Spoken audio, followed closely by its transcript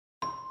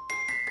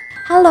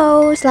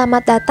Halo,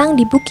 selamat datang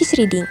di Bookish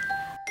Reading.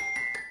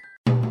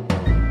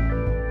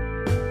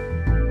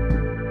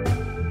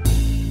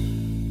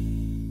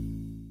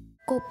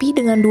 Kopi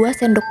dengan 2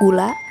 sendok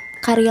gula,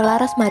 karya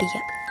Laras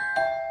Maria.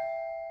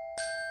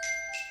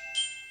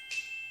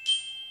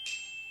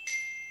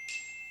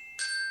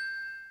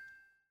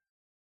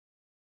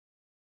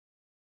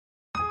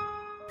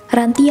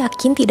 Ranti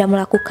yakin tidak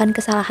melakukan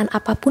kesalahan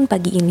apapun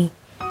pagi ini.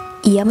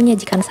 Ia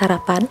menyajikan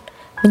sarapan,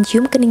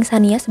 mencium kening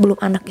Sania sebelum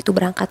anak itu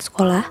berangkat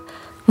sekolah,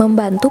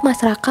 membantu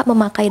Mas Raka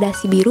memakai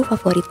dasi biru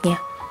favoritnya,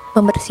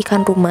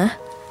 membersihkan rumah,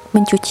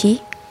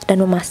 mencuci, dan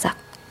memasak.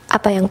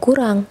 Apa yang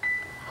kurang?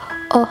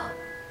 Oh,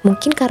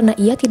 mungkin karena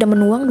ia tidak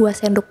menuang 2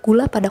 sendok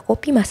gula pada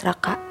kopi Mas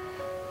Raka.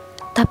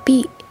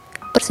 Tapi,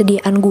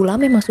 persediaan gula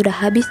memang sudah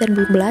habis dan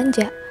belum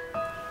belanja.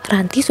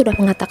 Ranti sudah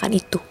mengatakan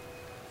itu.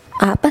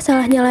 Apa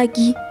salahnya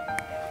lagi?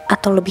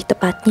 Atau lebih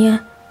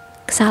tepatnya,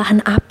 kesalahan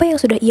apa yang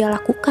sudah ia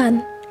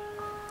lakukan?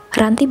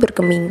 Ranti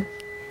bergeming.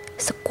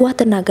 Sekuat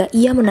tenaga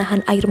ia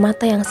menahan air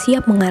mata yang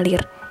siap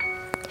mengalir.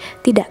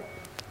 Tidak,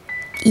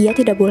 ia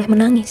tidak boleh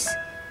menangis.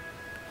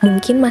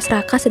 Mungkin Mas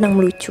Raka sedang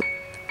melucu.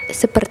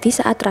 Seperti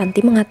saat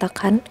Ranti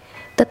mengatakan,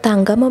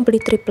 tetangga membeli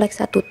triplek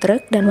 1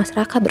 truk dan Mas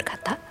Raka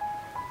berkata,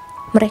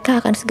 mereka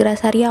akan segera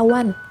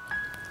sariawan.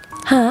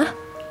 Hah?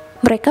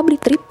 Mereka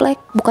beli triplek,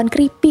 bukan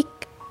keripik.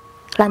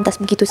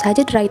 Lantas begitu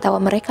saja derai tawa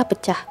mereka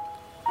pecah.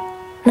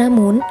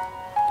 Namun,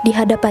 di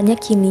hadapannya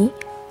kini,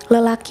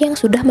 lelaki yang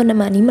sudah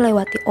menemani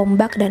melewati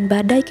ombak dan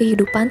badai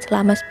kehidupan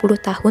selama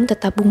 10 tahun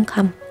tetap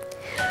bungkam.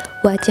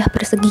 Wajah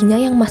perseginya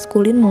yang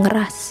maskulin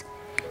mengeras.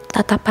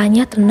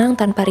 Tatapannya tenang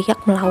tanpa riak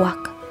melawak.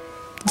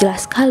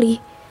 Jelas sekali,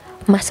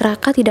 Mas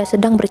Raka tidak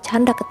sedang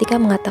bercanda ketika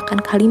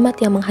mengatakan kalimat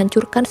yang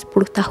menghancurkan 10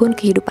 tahun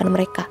kehidupan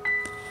mereka.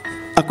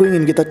 Aku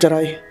ingin kita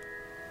cerai,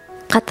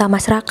 kata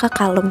Mas Raka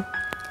kalem.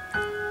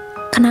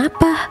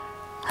 Kenapa?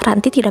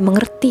 Ranti tidak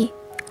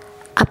mengerti.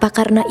 Apa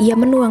karena ia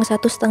menuang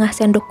 1,5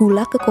 sendok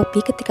gula ke kopi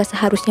ketika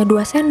seharusnya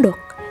 2 sendok?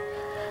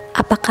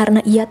 Apa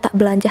karena ia tak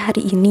belanja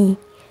hari ini?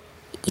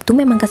 Itu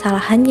memang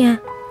kesalahannya.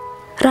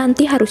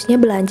 Ranti harusnya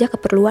belanja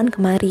keperluan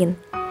kemarin.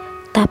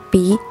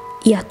 Tapi,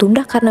 ia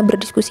tunda karena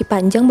berdiskusi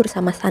panjang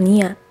bersama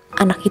Sania.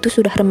 Anak itu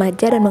sudah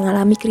remaja dan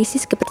mengalami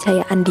krisis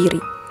kepercayaan diri.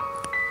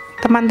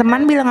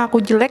 Teman-teman bilang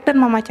aku jelek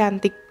dan mama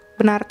cantik.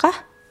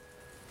 Benarkah?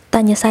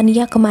 Tanya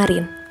Sania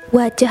kemarin.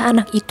 Wajah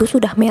anak itu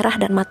sudah merah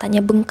dan matanya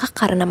bengkak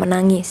karena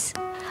menangis.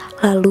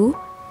 Lalu,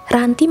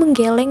 Ranti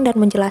menggeleng dan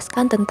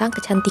menjelaskan tentang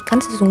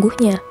kecantikan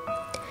sesungguhnya.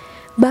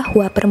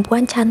 Bahwa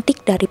perempuan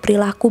cantik dari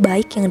perilaku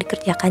baik yang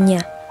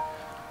dikerjakannya.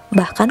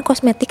 Bahkan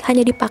kosmetik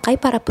hanya dipakai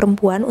para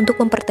perempuan untuk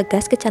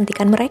mempertegas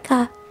kecantikan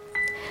mereka.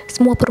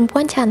 Semua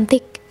perempuan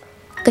cantik.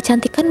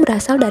 Kecantikan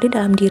berasal dari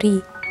dalam diri,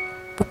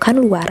 bukan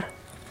luar.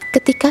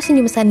 Ketika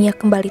senyum Sania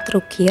kembali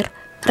terukir,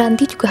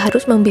 Ranti juga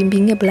harus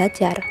membimbingnya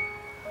belajar.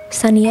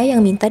 Sania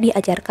yang minta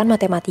diajarkan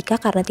matematika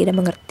karena tidak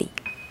mengerti.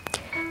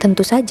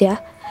 Tentu saja,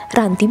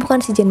 Ranti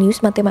bukan si jenius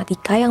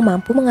matematika yang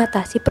mampu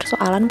mengatasi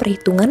persoalan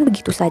perhitungan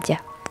begitu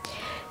saja.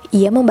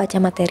 Ia membaca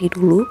materi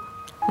dulu,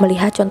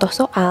 melihat contoh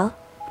soal,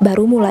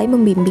 baru mulai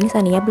membimbing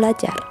Sania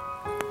belajar.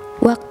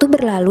 Waktu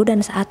berlalu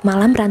dan saat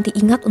malam Ranti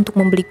ingat untuk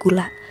membeli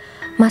gula.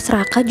 Mas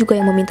Raka juga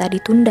yang meminta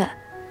ditunda.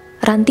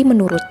 Ranti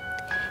menurut.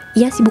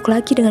 Ia sibuk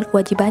lagi dengan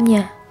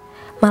kewajibannya.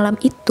 Malam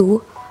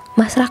itu,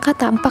 Mas Raka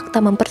tampak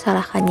tak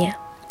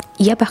mempersalahkannya.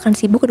 Ia bahkan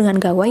sibuk dengan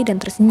gawai dan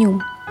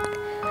tersenyum.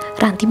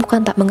 Ranti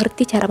bukan tak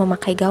mengerti cara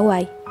memakai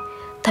gawai,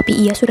 tapi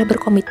ia sudah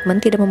berkomitmen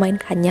tidak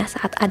memainkannya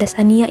saat ada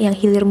Sania yang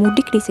hilir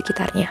mudik di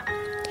sekitarnya.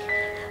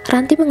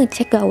 Ranti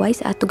mengecek gawai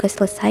saat tugas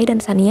selesai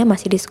dan Sania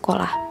masih di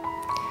sekolah.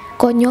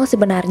 Konyol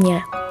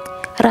sebenarnya.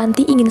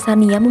 Ranti ingin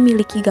Sania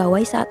memiliki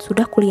gawai saat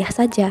sudah kuliah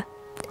saja.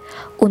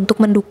 Untuk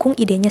mendukung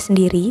idenya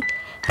sendiri,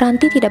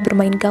 Ranti tidak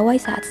bermain gawai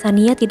saat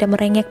Sania tidak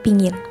merengek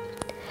pingin.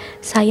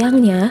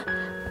 Sayangnya,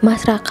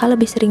 Mas Raka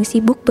lebih sering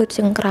sibuk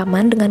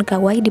bercengkraman dengan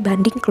gawai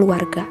dibanding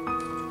keluarga.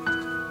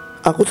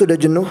 aku sudah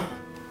jenuh.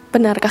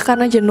 Benarkah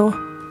karena jenuh?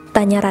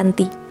 Tanya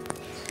Ranti.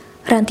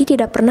 Ranti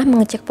tidak pernah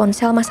mengecek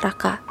ponsel Mas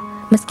Raka,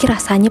 meski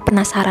rasanya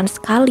penasaran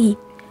sekali.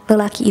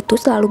 Lelaki itu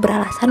selalu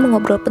beralasan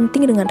mengobrol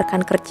penting dengan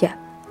rekan kerja.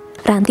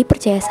 Ranti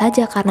percaya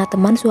saja karena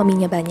teman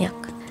suaminya banyak.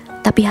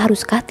 Tapi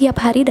haruskah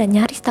tiap hari dan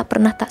nyaris tak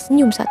pernah tak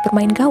senyum saat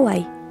bermain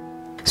gawai?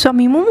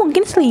 Suamimu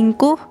mungkin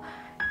selingkuh.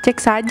 Cek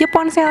saja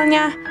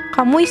ponselnya.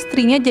 Kamu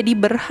istrinya jadi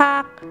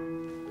berhak.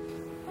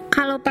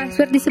 Kalau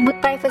password disebut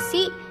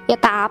privacy, ya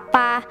tak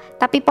apa.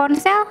 Tapi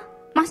ponsel,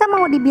 masa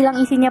mau dibilang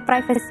isinya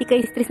privacy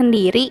ke istri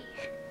sendiri?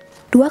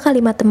 2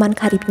 kalimat teman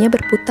karibnya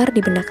berputar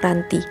di benak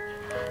Ranti.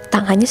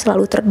 Tangannya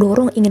selalu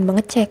terdorong ingin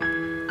mengecek,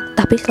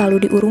 tapi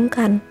selalu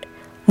diurungkan.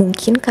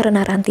 Mungkin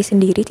karena Ranti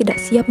sendiri tidak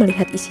siap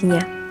melihat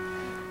isinya.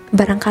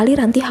 Barangkali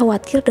Ranti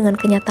khawatir dengan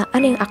kenyataan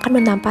yang akan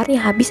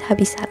mentamparnya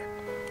habis-habisan.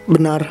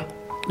 Benar,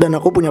 dan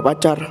aku punya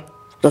pacar,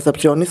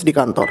 resepsionis di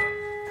kantor.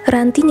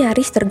 Ranti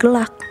nyaris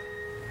tergelak.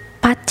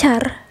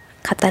 Pacar,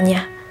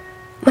 katanya.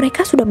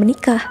 Mereka sudah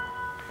menikah.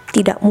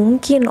 Tidak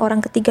mungkin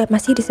orang ketiga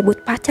masih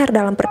disebut pacar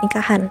dalam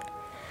pernikahan.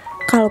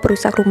 Kalau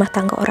perusak rumah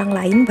tangga orang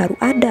lain baru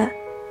ada.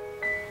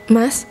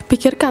 Mas,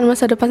 pikirkan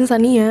masa depan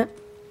Sania.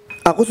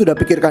 Aku sudah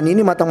pikirkan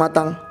ini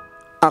matang-matang.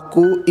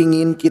 Aku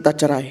ingin kita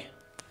cerai.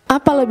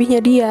 Apa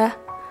lebihnya dia?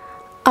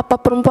 Apa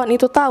perempuan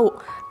itu tahu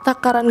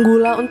takaran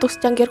gula untuk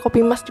secangkir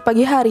kopi Mas di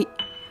pagi hari?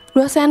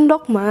 2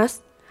 sendok,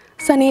 Mas.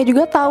 Sania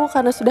juga tahu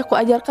karena sudah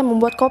kuajarkan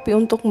membuat kopi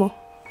untukmu.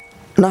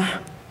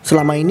 Nah,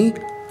 selama ini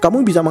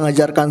kamu bisa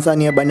mengajarkan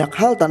Sania banyak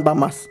hal tanpa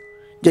Mas.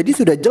 Jadi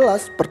sudah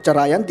jelas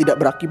perceraian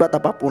tidak berakibat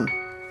apapun.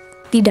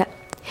 Tidak,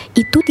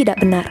 itu tidak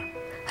benar.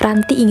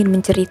 Ranti ingin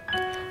mencerit.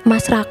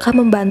 Mas Raka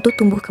membantu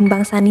tumbuh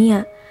kembang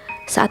Sania.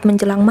 Saat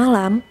menjelang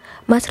malam,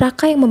 Mas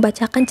Raka yang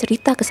membacakan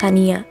cerita ke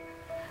Sania.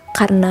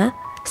 Karena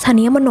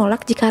Sania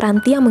menolak jika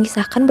Ranti yang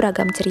mengisahkan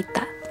beragam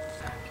cerita.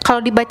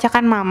 Kalau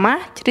dibacakan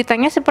mama,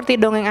 ceritanya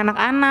seperti dongeng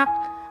anak-anak.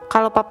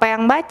 Kalau papa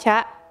yang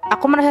baca,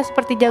 aku merasa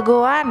seperti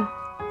jagoan.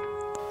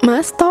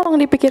 Mas,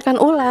 tolong dipikirkan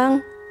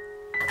ulang.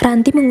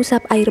 Ranti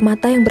mengusap air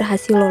mata yang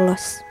berhasil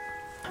lolos.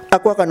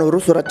 Aku akan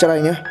urus surat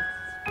cerainya.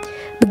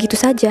 Begitu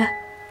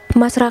saja,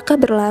 Mas Raka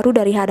berlaru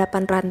dari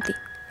hadapan Ranti.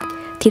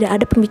 Tidak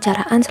ada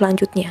pembicaraan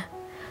selanjutnya.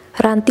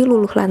 Ranti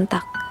luluh lantak.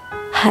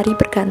 Hari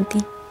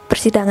berganti,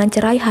 persidangan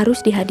cerai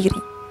harus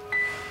dihadiri.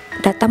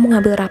 Datang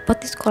mengambil rapot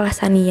di sekolah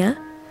Sania,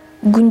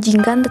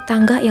 gunjingan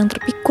tetangga yang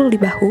terpikul di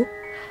bahu,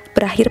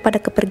 berakhir pada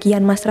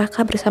kepergian Mas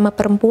Raka bersama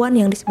perempuan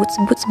yang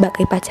disebut-sebut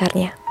sebagai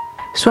pacarnya.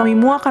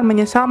 Suamimu akan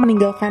menyesal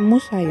meninggalkanmu,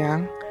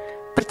 sayang.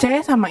 Percaya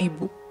sama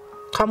ibu.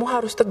 Kamu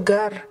harus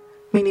tegar,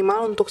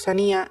 minimal untuk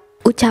Sania.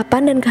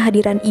 Ucapan dan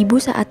kehadiran ibu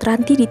saat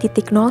Ranti di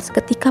titik nol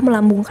seketika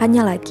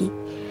melambungkannya lagi.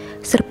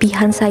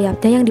 Serpihan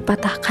sayapnya yang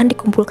dipatahkan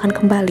dikumpulkan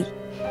kembali.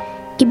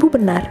 Ibu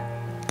benar,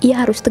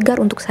 ia harus tegar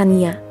untuk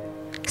Sania.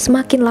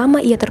 Semakin lama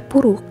ia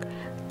terpuruk,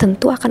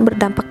 tentu akan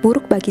berdampak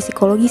buruk bagi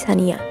psikologi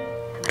Sania.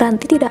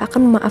 Ranti tidak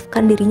akan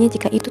memaafkan dirinya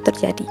jika itu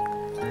terjadi.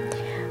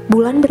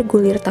 Bulan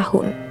bergulir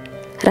tahun.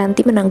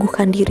 Ranti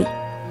menangguhkan diri.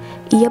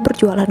 Ia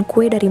berjualan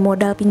kue dari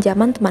modal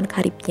pinjaman teman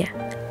karibnya.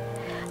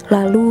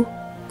 Lalu,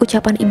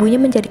 ucapan ibunya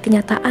menjadi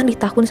kenyataan di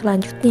tahun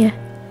selanjutnya.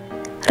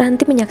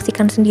 Ranti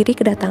menyaksikan sendiri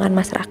kedatangan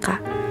Mas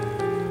Raka.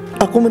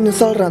 Aku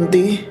menyesal,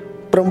 Ranti.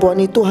 Perempuan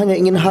itu hanya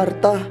ingin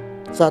harta.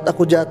 Saat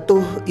aku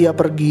jatuh, ia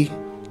pergi.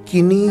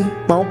 Kini,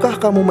 maukah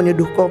kamu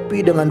menyeduh kopi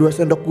dengan 2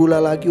 sendok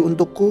gula lagi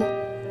untukku?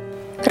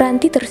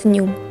 Ranti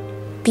tersenyum.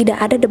 Tidak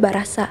ada debar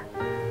rasa.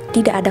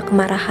 Tidak ada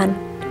kemarahan.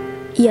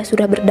 Ia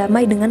sudah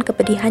berdamai dengan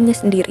kepedihannya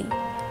sendiri.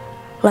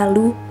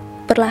 Lalu,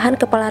 perlahan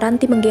kepala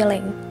Ranti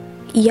menggeleng.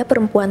 Ia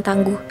perempuan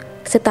tangguh,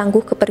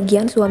 setangguh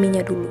kepergian suaminya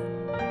dulu.